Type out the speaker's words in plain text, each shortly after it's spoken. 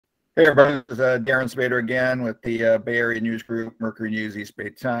Hey everybody, this is Darren Sabedra again with the Bay Area News Group, Mercury News, East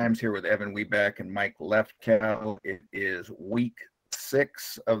Bay Times, here with Evan Webeck and Mike Lefkow. It is week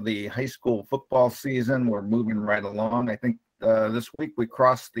 6 of the high school football season. We're moving right along. I think this week we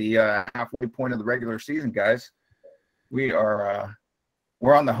crossed the halfway point of the regular season, guys. We're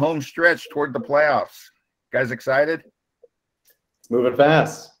on the home stretch toward the playoffs. Guys excited? It's moving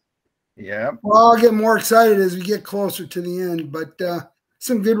fast. Yeah. Well, I'll get more excited as we get closer to the end, but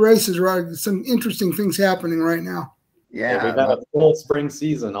some good races, right? Some interesting things happening right now. Yeah, we've had a full spring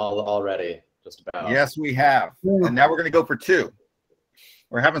season already, just about. Yes, we have. Yeah. And now we're going to go for 2.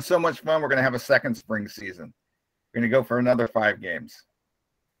 We're having so much fun. We're going to have a second spring season. We're going to go for another 5 games.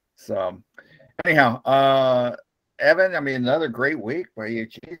 So, anyhow, Evan, I mean, another great week by you.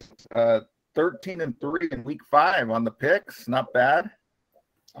 13-3 in week 5 on the picks. Not bad.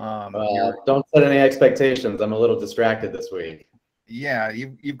 Don't set any expectations. I'm a little distracted this week. Yeah,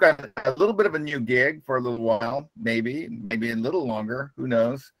 you've got a little bit of a new gig for a little while, maybe a little longer. Who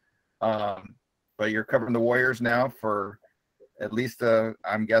knows? But you're covering the Warriors now for at least,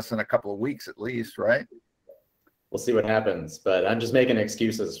 I'm guessing, a couple of weeks at least, right? We'll see what happens. But I'm just making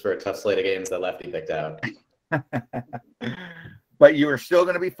excuses for a tough slate of games that Lefty picked out. But you are still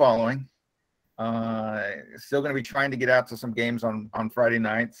going to be following. Still going to be trying to get out to some games on Friday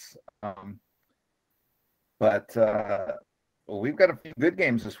nights. Well, we've got a few good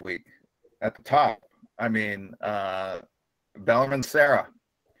games this week at the top. I mean, Bellarmine-Serra.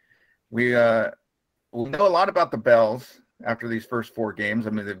 We know a lot about the Bells after these first 4 games.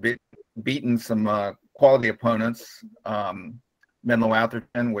 I mean, they've beaten some quality opponents. Menlo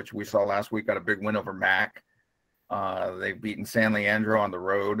Atherton, which we saw last week, got a big win over Mac. They've beaten San Leandro on the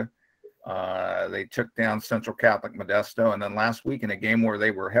road. They took down Central Catholic Modesto. And then last week, in a game where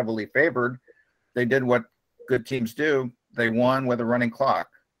they were heavily favored, they did what good teams do. They won with a running clock.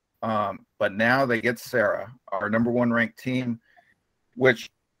 But now they get Serra, our #1 ranked team,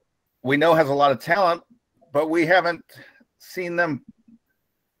 which we know has a lot of talent, but we haven't seen them,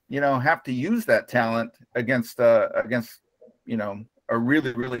 have to use that talent against a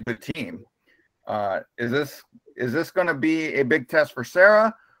really, really good team. Is this going to be a big test for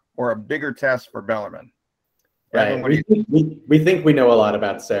Serra or a bigger test for Bellarmine? Right. We think we know a lot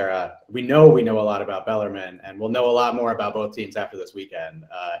about Serra. We know a lot about Bellarmine, and we'll know a lot more about both teams after this weekend.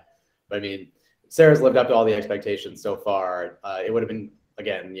 But I mean, Serra's lived up to all the expectations so far. It would have been,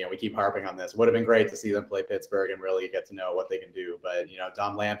 again, we keep harping on this. It would have been great to see them play Pittsburgh and really get to know what they can do. But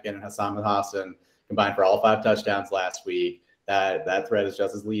Dom Lampkin and Hassan Hassan combined for all 5 touchdowns last week. That threat is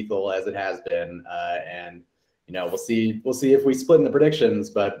just as lethal as it has been, and we'll see if we split in the predictions,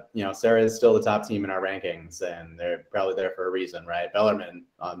 but Serra is still the top team in our rankings, and they're probably there for a reason, right? Bellarmine,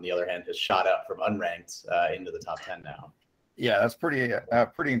 on the other hand, has shot up from unranked into the top 10 now. Yeah, that's pretty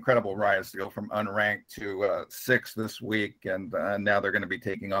incredible rise to go from unranked to 6 this week, and now they're going to be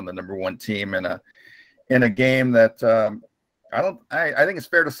taking on the #1 team in a game that I think it's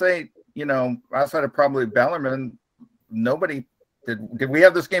fair to say, outside of probably Bellarmine, nobody did we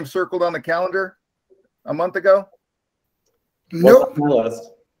have this game circled on the calendar a month ago? Nope.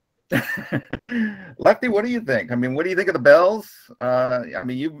 Lefty, what do you think? I mean, what do you think of the Bells? I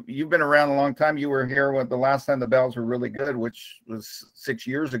mean, you've been around a long time. You were here when the last time the Bells were really good, which was 6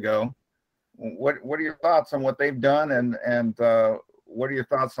 years ago. What are your thoughts on what they've done, and what are your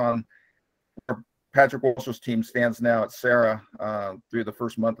thoughts on where Patrick Walsh's team stands now at Serra through the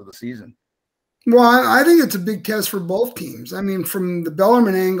first month of the season? Well, I think it's a big test for both teams. I mean, from the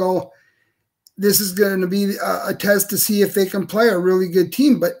Bellarmine angle, this is going to be a test to see if they can play a really good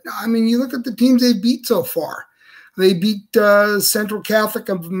team. But, I mean, you look at the teams they beat so far. They beat Central Catholic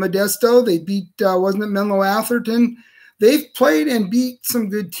of Modesto. They beat, wasn't it Menlo Atherton? They've played and beat some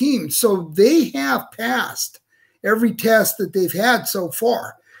good teams. So they have passed every test that they've had so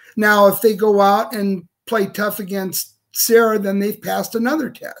far. Now, if they go out and play tough against Serra, then they've passed another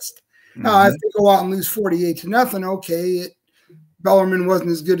test. If they go out and lose 48-0, okay, Bellarmine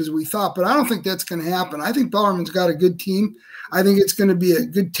wasn't as good as we thought, but I don't think that's going to happen. I think Bellarmine's got a good team. I think it's going to be a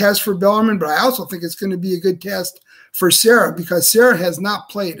good test for Bellarmine, but I also think it's going to be a good test for Serra because Serra has not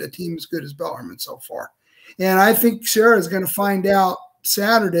played a team as good as Bellarmine so far. And I think Serra is going to find out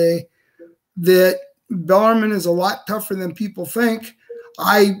Saturday that Bellarmine is a lot tougher than people think.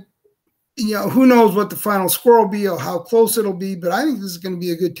 Who knows what the final score will be or how close it'll be, but I think this is going to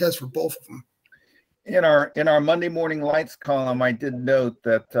be a good test for both of them. In our Monday Morning Lights column, I did note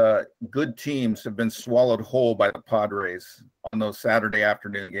that good teams have been swallowed whole by the Padres on those Saturday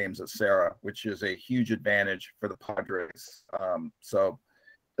afternoon games at Serra, which is a huge advantage for the Padres. So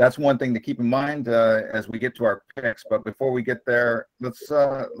that's one thing to keep in mind as we get to our picks. But before we get there, let's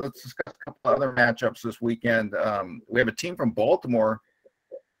discuss a couple other matchups this weekend. We have a team from Baltimore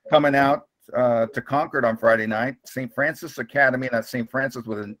coming out to Concord on Friday night. St. Francis Academy, that's St. Francis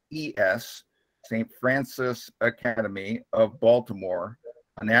with an ES, St. Francis Academy of Baltimore,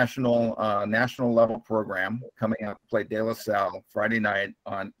 a national level program coming out to play De La Salle Friday night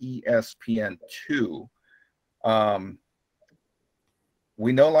on ESPN2.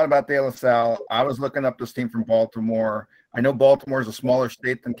 We know a lot about De La Salle. I was looking up this team from Baltimore. I know Baltimore is a smaller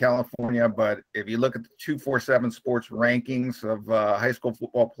state than California, but if you look at the 247 Sports rankings of high school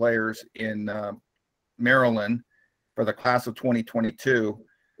football players in Maryland for the class of 2022,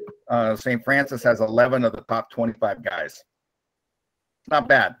 St. Francis has 11 of the top 25 guys. Not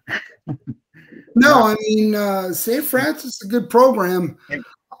bad. No, I mean, St. Francis is a good program.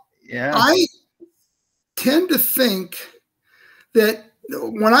 Yeah. I tend to think that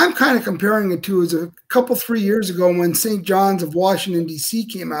when I'm kind of comparing it to is a couple, 3 years ago when St. John's of Washington, D.C.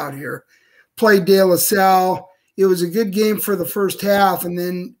 came out here, played De La Salle. It was a good game for the first half, and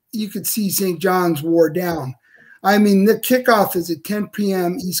then you could see St. John's wore down. I mean, the kickoff is at 10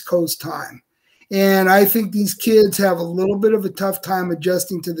 p.m. East Coast time. And I think these kids have a little bit of a tough time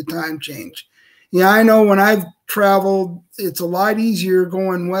adjusting to the time change. Yeah, I know when I've traveled, it's a lot easier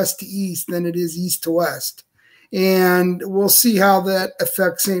going west to east than it is east to west. And we'll see how that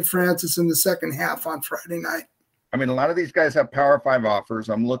affects St. Francis in the second half on Friday night. I mean, a lot of these guys have Power 5 offers.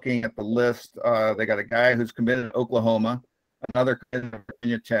 I'm looking at the list. They got a guy who's committed to Oklahoma, another committed to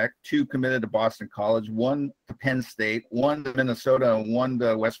Virginia Tech, 2 committed to Boston College, 1 to Penn State, 1 to Minnesota, and 1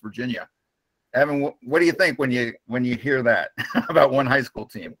 to West Virginia. Evan, what do you think when you hear that about one high school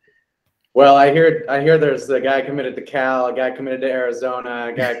team? Well, I hear there's a guy committed to Cal, a guy committed to Arizona,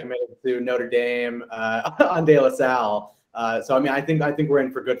 a guy committed to Notre Dame on De La Salle. So I mean, I think we're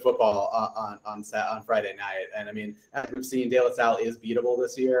in for good football on Friday night. And I mean, as we've seen, De La Salle is beatable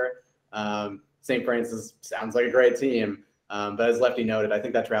this year. St. Francis sounds like a great team, but as Lefty noted, I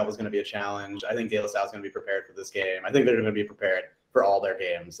think that travel is going to be a challenge. I think De La Salle is going to be prepared for this game. I think they're going to be prepared for all their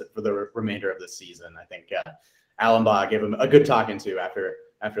games for the remainder of the season. I think Allenbaugh gave him a good talking to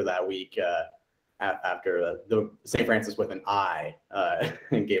after that week, after the St. Francis with an I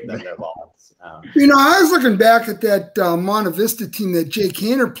and gave them their loss. You know, I was looking back at that Monte Vista team that Jake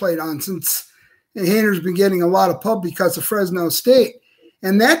Hayner played on, since Hayner's been getting a lot of pub because of Fresno State.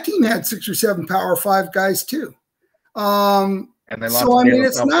 And that team had 6 or 7 Power 5 guys too. And they lost so, I mean,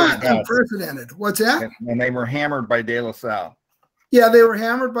 it's not unprecedented. What's that? And they were hammered by De La Salle. Yeah, they were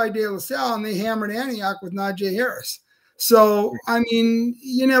hammered by De La Salle, and they hammered Antioch with Najee Harris. So, I mean,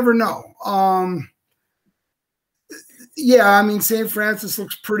 you never know. Yeah, I mean, St. Francis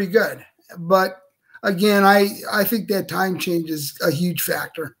looks pretty good. But, again, I think that time change is a huge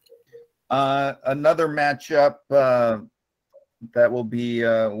factor. Another matchup that we'll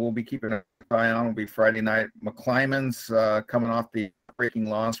be keeping an eye on will be Friday night. McClymonds coming off the breaking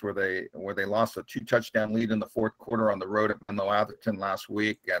loss where they lost a 2-touchdown lead in the fourth quarter on the road at Menlo Atherton last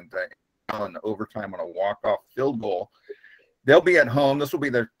week, and in overtime on a walk-off field goal. They'll be at home. This will be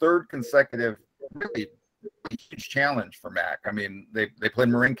their 3rd consecutive really huge challenge for MAC. I mean, they played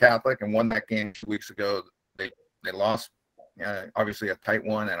Marin Catholic and won that game 2 weeks ago. They lost obviously a tight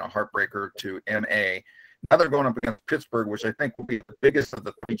one and a heartbreaker to MA. Now they're going up against Pittsburgh, which I think will be the biggest of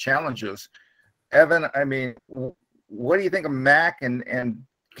the 3 challenges. Evan, I mean, what do you think of MAC, and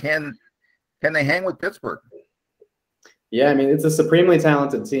can they hang with Pittsburgh? Yeah, I mean, it's a supremely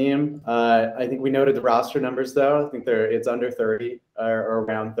talented team. I think we noted the roster numbers, though. I think it's under 30 or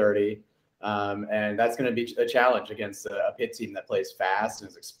around 30. And that's going to be a challenge against a Pitt team that plays fast and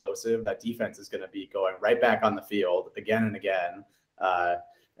is explosive. That defense is going to be going right back on the field again and again.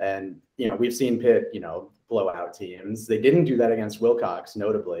 And, you know, we've seen Pitt, you know, blow out teams. They didn't do that against Wilcox,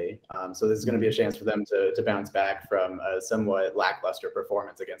 notably. So this is going to be a chance for them to bounce back from a somewhat lackluster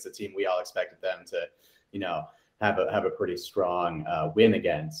performance against a team we all expected them to, you know, have a pretty strong win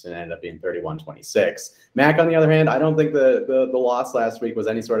against, and ended up being 31-26. MAC, on the other hand, I don't think the loss last week was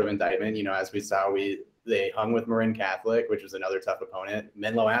any sort of indictment. You know, as we saw, they hung with Marin Catholic, which was another tough opponent.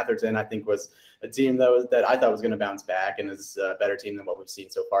 Menlo Atherton, I think, was a team that I thought was going to bounce back and is a better team than what we've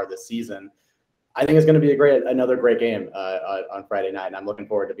seen so far this season. I think it's going to be another great game on Friday night, and I'm looking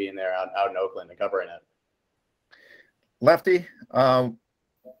forward to being there out in Oakland and covering it. Lefty,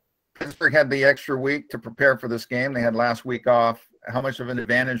 Pittsburgh had the extra week to prepare for this game. They had last week off. How much of an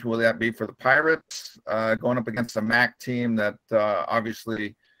advantage will that be for the Pirates going up against a MAC team that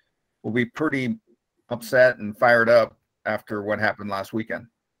obviously will be pretty upset and fired up after what happened last weekend?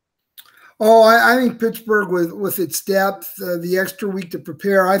 Oh, I think Pittsburgh, with its depth, the extra week to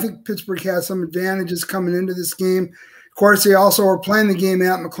prepare, I think Pittsburgh has some advantages coming into this game. Of course, they also are playing the game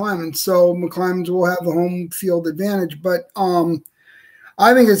at McClymonds, so McClymonds will have the home field advantage. But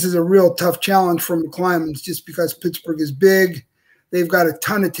I think this is a real tough challenge for McClymonds just because Pittsburgh is big. They've got a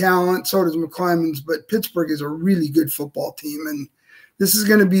ton of talent, so does McClymonds, but Pittsburgh is a really good football team, and this is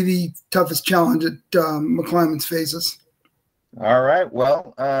going to be the toughest challenge that McClymonds faces. All right.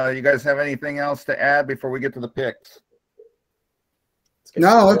 Well, you guys have anything else to add before we get to the picks?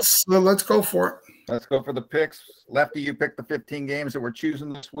 No, let's go for it. Let's go for the picks. Lefty, you picked the 15 games that we're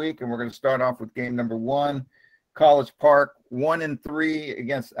choosing this week, and we're going to start off with game number 1, College Park, 1-3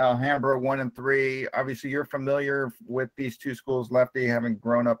 against Alhambra, 1-3. Obviously, you're familiar with these two schools, Lefty, having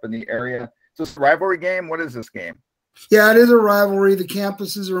grown up in the area. Is this a rivalry game? What is this game? Yeah, it is a rivalry. The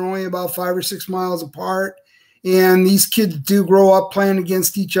campuses are only about 5 or 6 miles apart. And these kids do grow up playing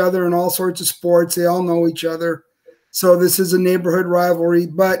against each other in all sorts of sports. They all know each other. So this is a neighborhood rivalry.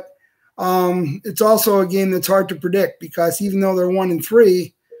 But it's also a game that's hard to predict because even though they're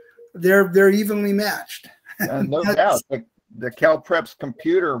 1-3, they're evenly matched. No doubt. The Cal Preps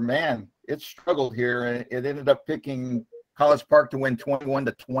computer, man, it struggled here. And it ended up picking College Park to win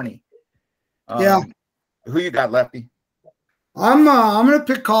 21-20. Yeah. Who you got, Lefty? I'm going to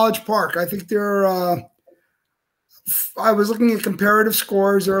pick College Park. I think they're I was looking at comparative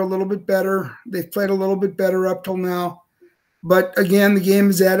scores. They're a little bit better. They've played a little bit better up till now. But again, the game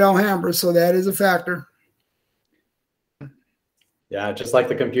is at Alhambra, so that is a factor. Yeah, just like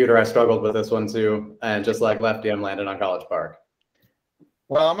the computer, I struggled with this one too. And just like Lefty, I'm landing on College Park.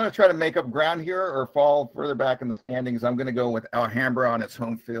 Well, I'm going to try to make up ground here or fall further back in the standings. I'm going to go with Alhambra on its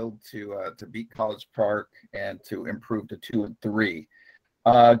home field to beat College Park and to improve to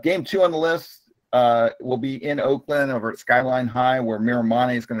 2-3. Game 2 on the list will be in Oakland over at Skyline High, where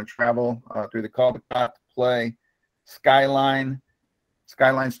Miramonte is going to travel through the Caldecott to play Skyline.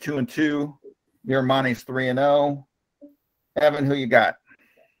 Skyline's 2-2. Miramonte's 3-0. Evan, who you got?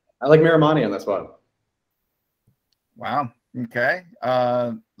 I like Miramonte on this one. Wow. Okay.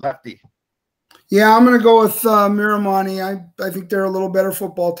 Lefty. Yeah, I'm going to go with Miramonte. I think they're a little better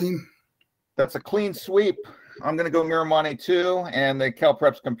football team. That's a clean sweep. I'm going to go Miramonte too, and the Cal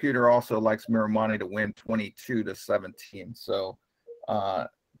Preps computer also likes Miramonte to win 22-17. So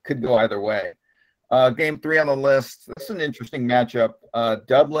could go either way. Game 3 on the list. This is an interesting matchup.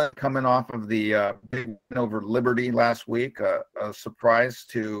 Dublin coming off of the big win over Liberty last week. A surprise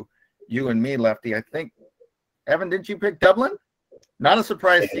to you and me, Lefty. I think, Evan, did you pick Dublin? Not a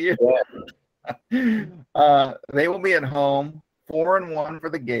surprise to you. They will be at home, 4-1 for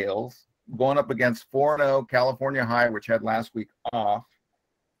the Gales, going up against 4-0 California High, which had last week off.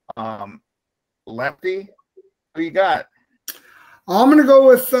 Lefty, who you got? I'm going to go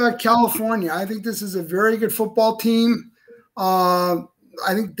with California. I think this is a very good football team. I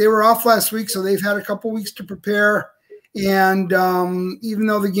think they were off last week, so they've had a couple weeks to prepare. And even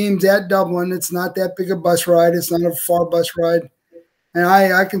though the game's at Dublin, it's not that big a bus ride. It's not a far bus ride. And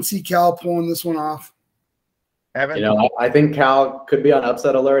I can see Cal pulling this one off. Evan? You know, I think Cal could be on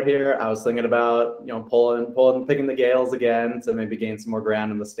upset alert here. I was thinking about, you know, picking the Gales again to maybe gain some more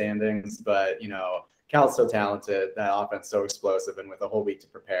ground in the standings. But, you know, Cal's so talented, that offense so explosive, and with a whole week to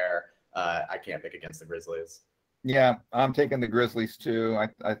prepare, I can't pick against the Grizzlies. Yeah, I'm taking the Grizzlies too.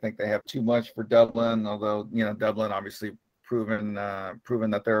 I think they have too much for Dublin, although, you know, Dublin obviously proven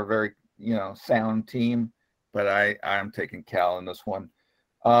that they're a very, you know, sound team. But I'm taking Cal in this one.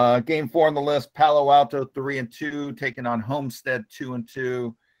 Game 4 on the list, Palo Alto 3-2, taking on Homestead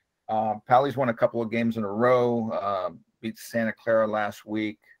 2-2. Pally's won a couple of games in a row, beat Santa Clara last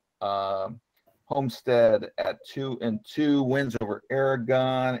week. Homestead at 2-2, wins over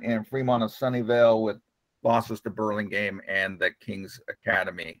Aragon and Fremont of Sunnyvale with losses to Burlingame and the Kings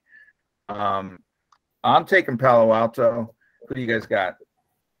Academy. I'm taking Palo Alto. Who do you guys got?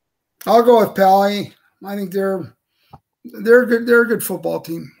 I'll go with Pally. I think they're good. They're a good football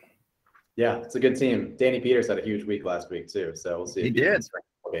team. Yeah, it's a good team. Danny Peters had a huge week last week too, so we'll see. He if did. can string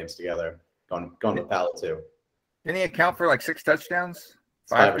 4 games together. Going with Palo too. Didn't he account for like 6 touchdowns?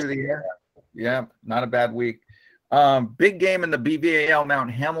 5 through the air. Yeah, not a bad week. Big game in the BVAL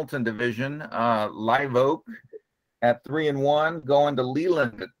Mount Hamilton division. Live Oak at 3-1, going to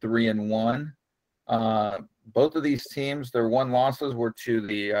Leland at 3-1. Both of these teams, their 1 losses were to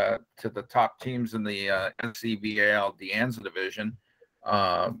the top teams in the NCVAL De Anza division.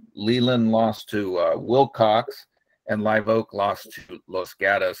 Leland lost to Wilcox, and Live Oak lost to Los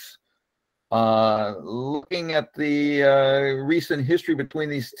Gatos. Looking at the recent history between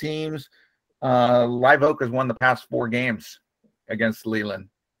these teams, Live Oak has won the past 4 games against Leland.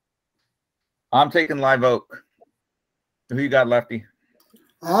 I'm taking Live Oak. Who you got, Lefty?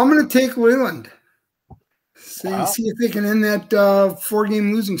 I'm going to take Leland. Wow. See if they can end that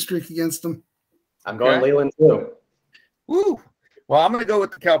 4-game losing streak against them. I'm going Leland too. Woo. Well, I'm going to go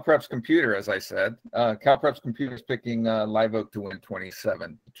with the Cal Preps computer, as I said. Cal Preps computer is picking Live Oak to win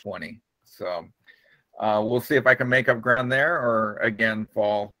 27-20. So we'll see if I can make up ground there or, again,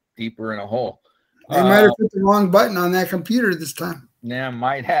 fall deeper in a hole. They might have put the wrong button on that computer this time. Yeah,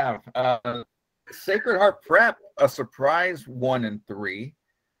 might have. Sacred Heart Prep, a surprise 1-3.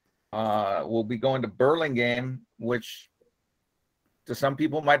 We'll be going to Burlingame, which to some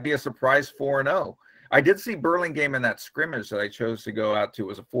people might be a surprise 4-0. I did see Burlingame in that scrimmage that I chose to go out to. It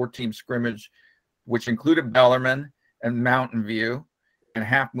was a 4-team scrimmage, which included Bellarmine and Mountain View and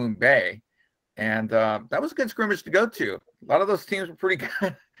Half Moon Bay. And that was a good scrimmage to go to. A lot of those teams were pretty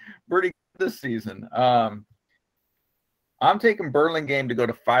good this season. I'm taking Burlingame to go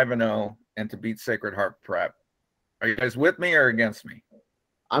to 5-0 and to beat Sacred Heart Prep. Are you guys with me or against me?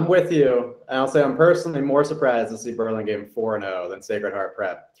 I'm with you. And I'll say I'm personally more surprised to see Burlingame 4-0 than Sacred Heart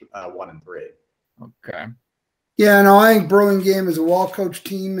Prep 1-3. Okay. Yeah, no, I think Burlingame is a well-coached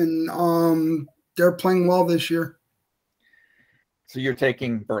team, and they're playing well this year. So you're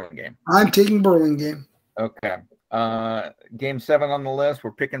taking Burlingame. I'm taking Burlingame. Okay. Game 7 on the list.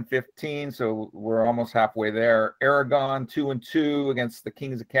 We're picking 15, so we're almost halfway there. Aragon 2-2 against the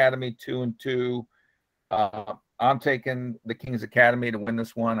Kings Academy 2-2. I'm taking the Kings Academy to win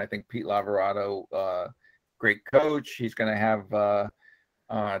this one. I think Pete Lavorado, great coach. He's going to have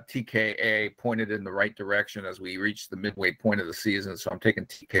TKA pointed in the right direction as we reach the midway point of the season. So I'm taking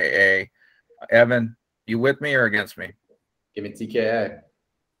TKA. Evan, you with me or against me? Give me TKA.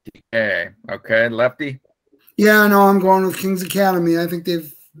 TKA. Okay. Lefty? Yeah, no, I'm going with Kings Academy. I think they're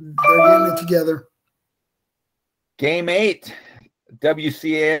getting it together. Game 8,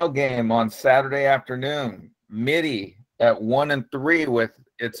 WCAL game on Saturday afternoon. Mitty at 1-3 with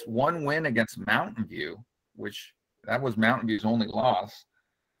its one win against Mountain View, which that was Mountain View's only loss.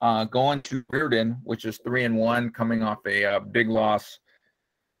 Going to Reardon, which is 3-1, coming off a big loss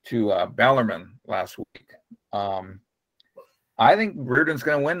to Bellarmine last week. I think Reardon's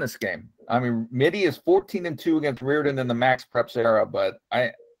going to win this game. I mean, Mitty is 14-2 against Reardon in the Max Preps era, but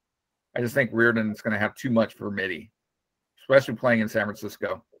I just think Reardon's going to have too much for Mitty, especially playing in San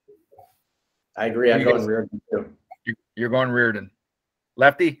Francisco. I agree. I'm going Reardon too. You're going Reardon.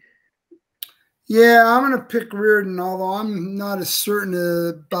 Lefty? Yeah, I'm going to pick Reardon, although I'm not as certain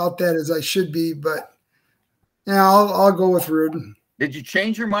about that as I should be. But yeah, I'll go with Reardon. Did you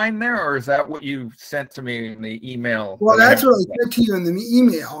change your mind there, or is that what you sent to me in the email? Well, that's what I said to you in the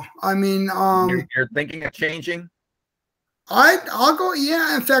email. I mean, you're thinking of changing? I'll go.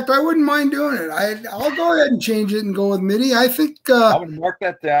 Yeah, in fact, I wouldn't mind doing it. I'll go ahead and change it and go with Mitty. I think. I would mark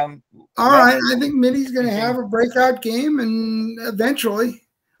that down. All right, I think Mitty's going to have a breakout game, and eventually,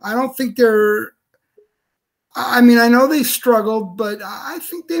 I don't think they're. I mean, I know they struggled, but I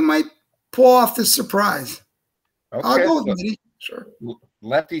think they might pull off this surprise. Okay, I'll go with Mitty. Sure.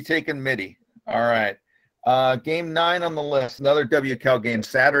 Lefty taking Mitty. All right. Game 9 on the list. Another WCAL game.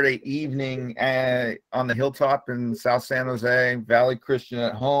 Saturday evening on the Hilltop in South San Jose. Valley Christian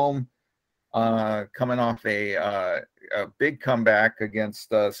at home. Coming off a big comeback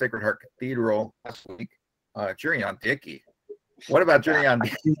against Sacred Heart Cathedral last week. Jurion Dickey. What about Jurion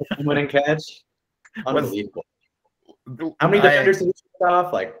Dickey? Winning catch. Unbelievable. How many defenders did he shoot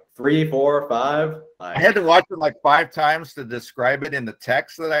off? Like 3, 4, 5? I had to watch it like 5 times to describe it in the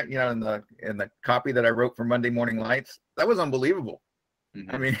text that I, in the copy that I wrote for Monday Morning Lights. That was unbelievable.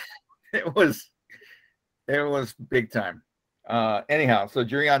 I mean, it was big time. Anyhow, so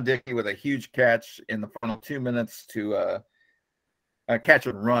Jurion Dickey with a huge catch in the final 2 minutes to catch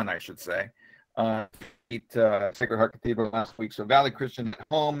and run, I should say. Beat Sacred Heart Cathedral last week. So Valley Christian at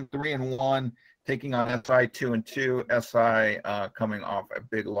home, 3-1. Taking on SI 2-2. SI coming off a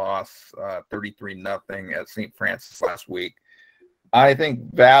big loss, 33-0 at St. Francis last week. I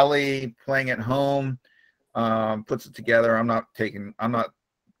think Valley playing at home puts it together. I'm not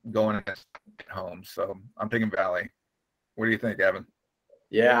going at home, so I'm taking Valley. What do you think, Evan?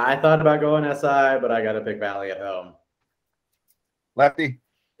 Yeah, I thought about going SI, but I got to pick Valley at home. Lefty?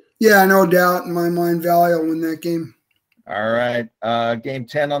 Yeah, no doubt in my mind, Valley will win that game. All right. Game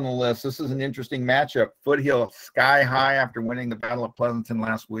 10 on the list. This is an interesting matchup. Foothill sky high after winning the Battle of Pleasanton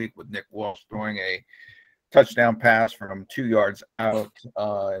last week with Nick Walsh throwing a touchdown pass from 2 yards out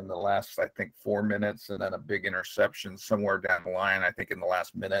in the last, I think, 4 minutes, and then a big interception somewhere down the line, I think in the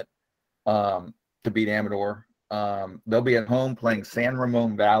last minute to beat Amador. They'll be at home playing San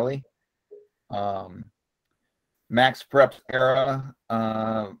Ramon Valley. Max Prep era,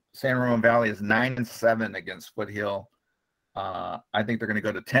 San Ramon Valley is 9-7 against Foothill. I think they're going to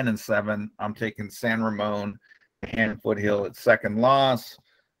go to 10-7. I'm taking San Ramon and Foothill at second loss.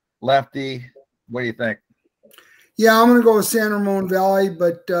 Lefty, what do you think? Yeah, I'm going to go with San Ramon Valley,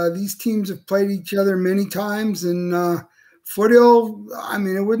 but these teams have played each other many times, and Foothill, I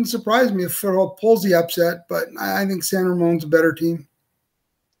mean, it wouldn't surprise me if Foothill pulls the upset, but I think San Ramon's a better team.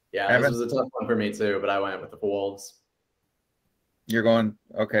 Yeah, Evan? This was a tough one for me too, but I went with the Wolves. You're going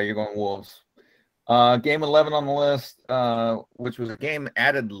Wolves. Game 11 on the list, which was a game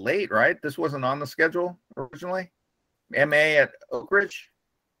added late, right? This wasn't on the schedule originally. MA at Oak Ridge.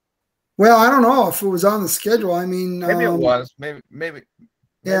 Well, I don't know if it was on the schedule. I mean, maybe it was. Maybe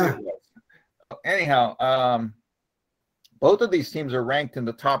yeah. It was. Anyhow, both of these teams are ranked in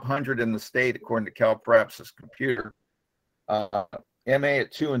the top 100 in the state according to CalPreps' computer. MA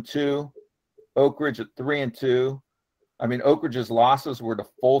at 2-2, Oak Ridge at 3-2. I mean, Oak Ridge's losses were to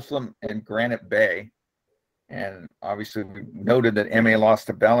Folsom and Granite Bay. And obviously, we noted that MA lost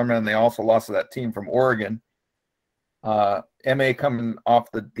to Bellarmine, and they also lost to that team from Oregon. MA coming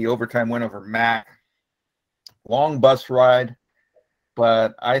off the overtime win over MAC. Long bus ride,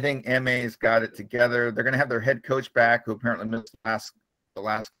 but I think MA's got it together. They're going to have their head coach back, who apparently missed the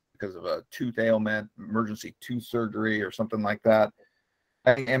last because of a tooth ailment, emergency tooth surgery or something like that.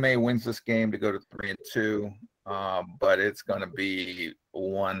 I think MA wins this game to go to 3-2, but it's going to be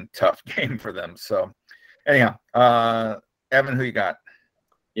one tough game for them. So anyhow, Evan, who you got?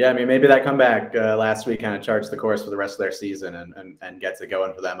 Yeah, I mean, maybe that comeback last week kind of charts the course for the rest of their season and gets it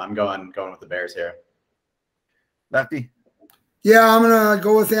going for them. I'm going with the Bears here. Lefty? Yeah, I'm going to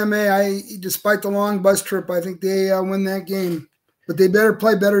go with MA. Despite the long bus trip, I think they win that game. But they better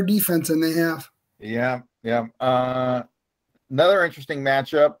play better defense than they have. Yeah. Another interesting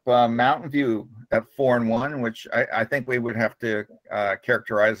matchup, Mountain View at 4-1, which I think we would have to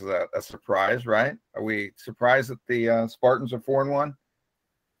characterize as a surprise, right? Are we surprised that the Spartans are 4-1?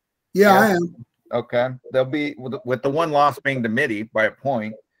 Yeah, I am. Okay. They'll be, with the one loss being to Mitty by a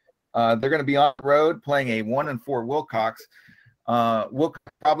point, they're going to be on the road playing a 1-4 Wilcox. Wilcox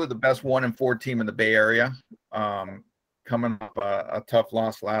probably the best 1-4 team in the Bay Area. Coming up a tough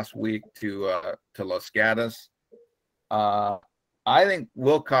loss last week to Los Gatos. I think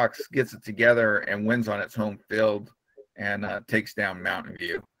Wilcox gets it together and wins on its home field and takes down Mountain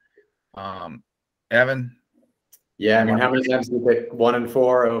View. Evan? Yeah, I mean, how many times do you pick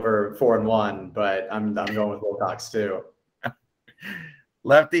 1-4 over 4-1? But I'm going with Wilcox too.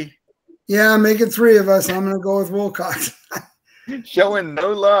 Lefty? Yeah, make it three of us. I'm going to go with Wilcox. Showing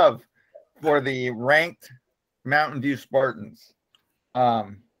no love for the ranked Mountain View Spartans.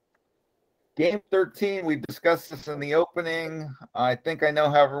 Game 13, we discussed this in the opening. I think I know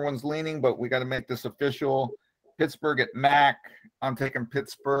how everyone's leaning, but we got to make this official. Pittsburgh at MAC. I'm taking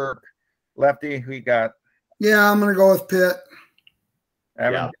Pittsburgh. Lefty, who you got? Yeah, I'm going to go with Pitt.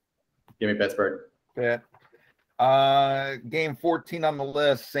 Evan? Yeah. Give me Pittsburgh. Pitt. Game 14 on the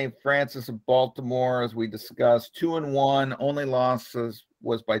list, St. Francis of Baltimore, as we discussed, 2-1. Only losses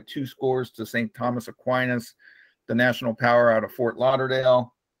was by 2 scores to St. Thomas Aquinas, the national power out of Fort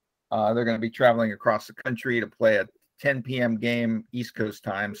Lauderdale. They're going to be traveling across the country to play a 10 p.m. game, East Coast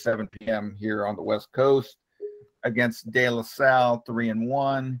time, 7 p.m. here on the West Coast, against De La Salle,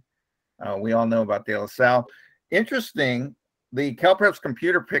 3-1. We all know about De La Salle. Interesting, the CalPreps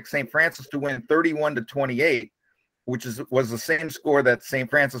computer picked St. Francis to win 31-28, which was the same score that St.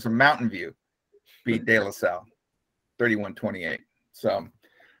 Francis and Mountain View beat De La Salle, 31-28. So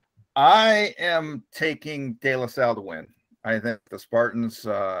I am taking De La Salle to win. I think the Spartans,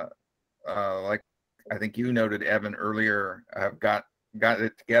 like I think you noted, Evan, earlier, have got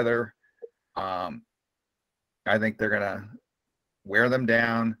it together. I think they're going to wear them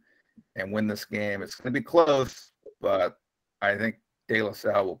down and win this game. It's going to be close, but I think De La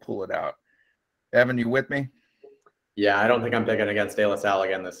Salle will pull it out. Evan, you with me? Yeah, I don't think I'm picking against De La Salle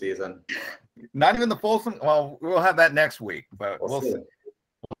again this season. Not even the Folsom. Well, we'll have that next week, but we'll see.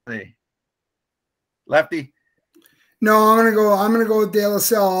 We'll see. Lefty? No, I'm gonna go with De La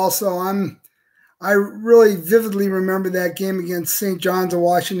Salle also. I really vividly remember that game against St. John's of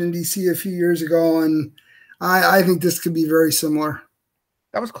Washington, D.C. a few years ago, and I think this could be very similar.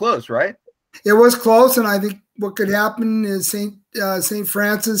 That was close, right? It was close, and I think what could happen is St.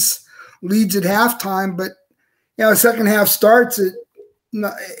 Francis leads at halftime, but second half starts at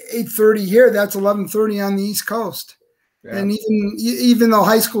 8:30 here. That's 11:30 on the East Coast, yeah. And even though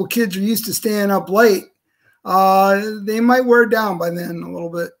high school kids are used to staying up late, they might wear down by then a little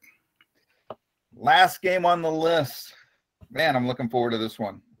bit. Last game on the list, man, I'm looking forward to this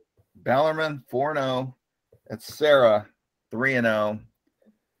one. Bellarmine 4-0 It's Sarah, 3-0.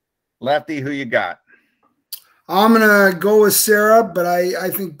 Lefty, who you got? I'm going to go with Sarah, but I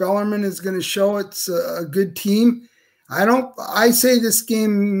think Bellarmine is going to show it's a good team. I say this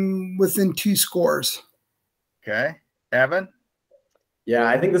game within 2 scores. Okay. Evan? Yeah,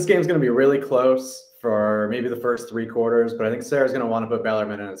 I think this game's going to be really close for maybe the first 3 quarters, but I think Sarah's going to want to put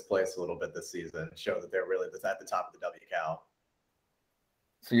Bellarmine in its place a little bit this season and show that they're really at the top of the WCal.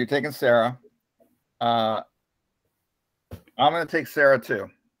 So you're taking Sarah. I'm going to take Sarah too.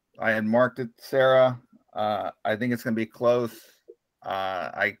 I had marked it Sarah. I think it's going to be close.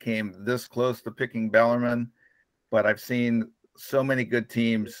 I came this close to picking Bellarmine, but I've seen so many good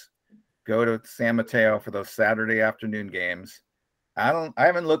teams go to San Mateo for those Saturday afternoon games. I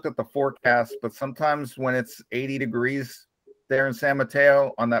haven't looked at the forecast, but sometimes when it's 80 degrees there in San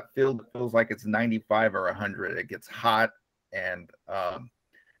Mateo on that field, it feels like it's 95 or 100. It gets hot, and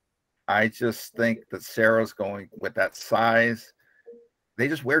I just think that Sarah's going with that size. They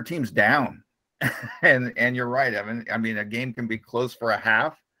just wear teams down. and you're right, Evan. I mean, a game can be close for a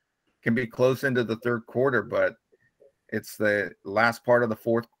half, can be close into the third quarter, but it's the last part of the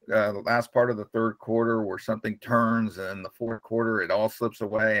third quarter where something turns, and in the fourth quarter it all slips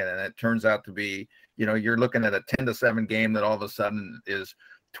away, and it turns out to be, you're looking at a 10-7 game that all of a sudden is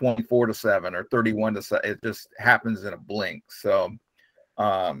 24-7 or 31-7. It just happens in a blink. So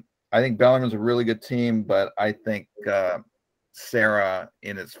I think Bellarmine's a really good team, but I think Sarah,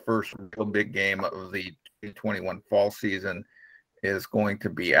 in its first real big game of the 2021 fall season, is going to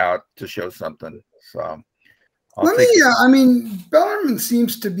be out to show something. So Bellarmine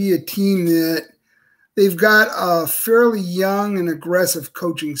seems to be a team that they've got a fairly young and aggressive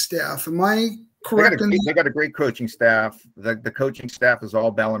coaching staff. Am I correct? They got a great coaching staff. The coaching staff is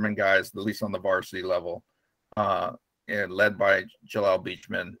all Bellarmine guys, at least on the varsity level, and led by Jalal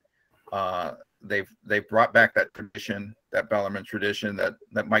Beachman. They've brought back that tradition, that Bellarmine tradition that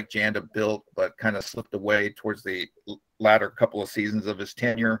Mike Janda built, but kind of slipped away towards the latter couple of seasons of his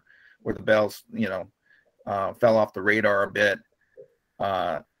tenure, where the Bells, fell off the radar a bit.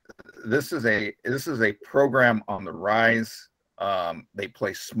 This is a program on the rise. They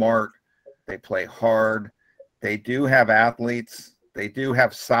play smart. They play hard. They do have athletes. They do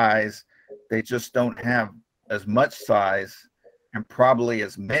have size. They just don't have as much size and probably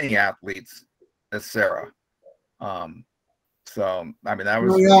as many athletes as Sarah. So I mean, that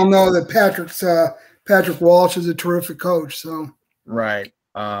was. We all know that Patrick Walsh is a terrific coach. So right.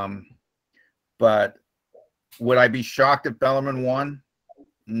 But would I be shocked if Bellarmine won?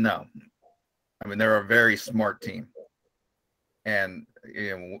 No. I mean, they're a very smart team, and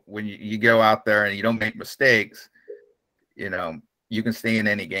when you go out there and you don't make mistakes, you can stay in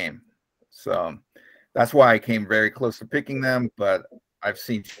any game. So that's why I came very close to picking them, but I've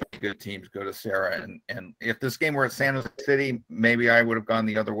seen good teams go to Sarah, and if this game were at San Jose City, maybe I would have gone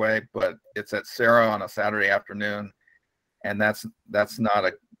the other way, but it's at Sarah on a Saturday afternoon, and that's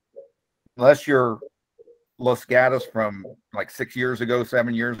not unless you're Los Gatos from like 7 years ago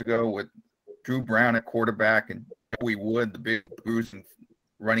with Drew Brown at quarterback and Joey Wood, the big bruising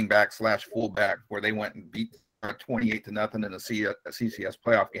running back / fullback, where they went and beat 28-0 in a CCS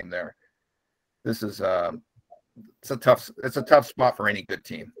playoff game there. This is it's a tough spot for any good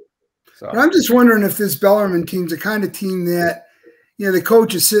team. So but I'm just wondering if this Bellarmine team's the kind of team that, the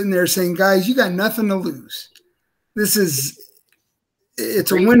coach is sitting there saying, guys, you got nothing to lose.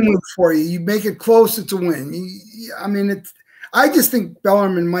 It's a win-win for you. You make it close, it's a win. I just think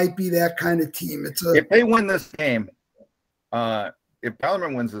Bellarmine might be that kind of team. If they win this game, if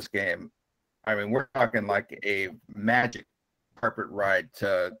Bellarmine wins this game, I mean, we're talking like a magic carpet ride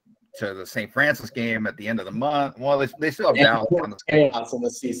to the St. Francis game at the end of the month. Well, they still have Dallas on the chaos in the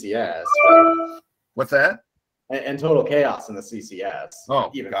CCS. What's that? And total chaos in the CCS. Oh,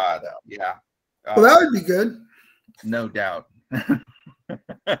 God. Yeah. Well, that would be good. No doubt.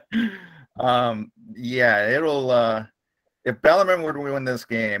 Yeah, it'll if Bellarmine were to win this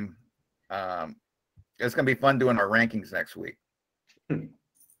game, it's gonna be fun doing our rankings next week.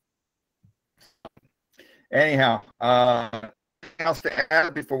 Anyhow, else to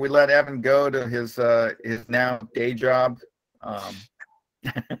add before we let Evan go to his now day job?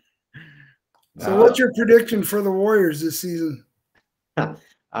 So what's your prediction for the Warriors this season? I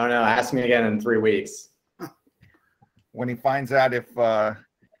don't know. Ask me again in 3 weeks. When he finds out if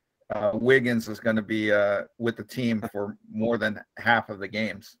Wiggins is going to be with the team for more than half of the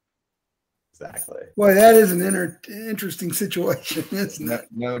games. Exactly. Boy, that is an interesting situation, isn't it?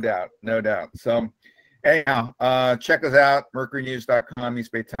 No doubt. So anyhow, check us out, mercurynews.com,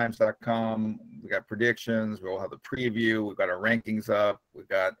 eastbaytimes.com. We got predictions. We'll have the preview. We've got our rankings up. We've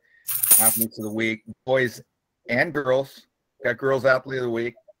got athletes of the week. Boys and girls. Got girls athlete of the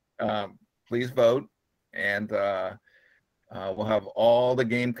week. Please vote. And we'll have all the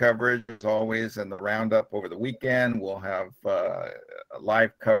game coverage as always in the roundup over the weekend. We'll have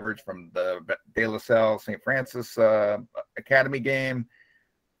live coverage from the De La Salle St. Francis Academy game,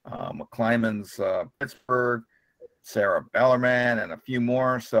 McClymonds Pittsburgh, Sarah Bellarmine, and a few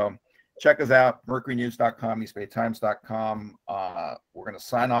more. So check us out, mercurynews.com, eastbaytimes.com. We're going to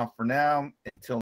sign off for now. Until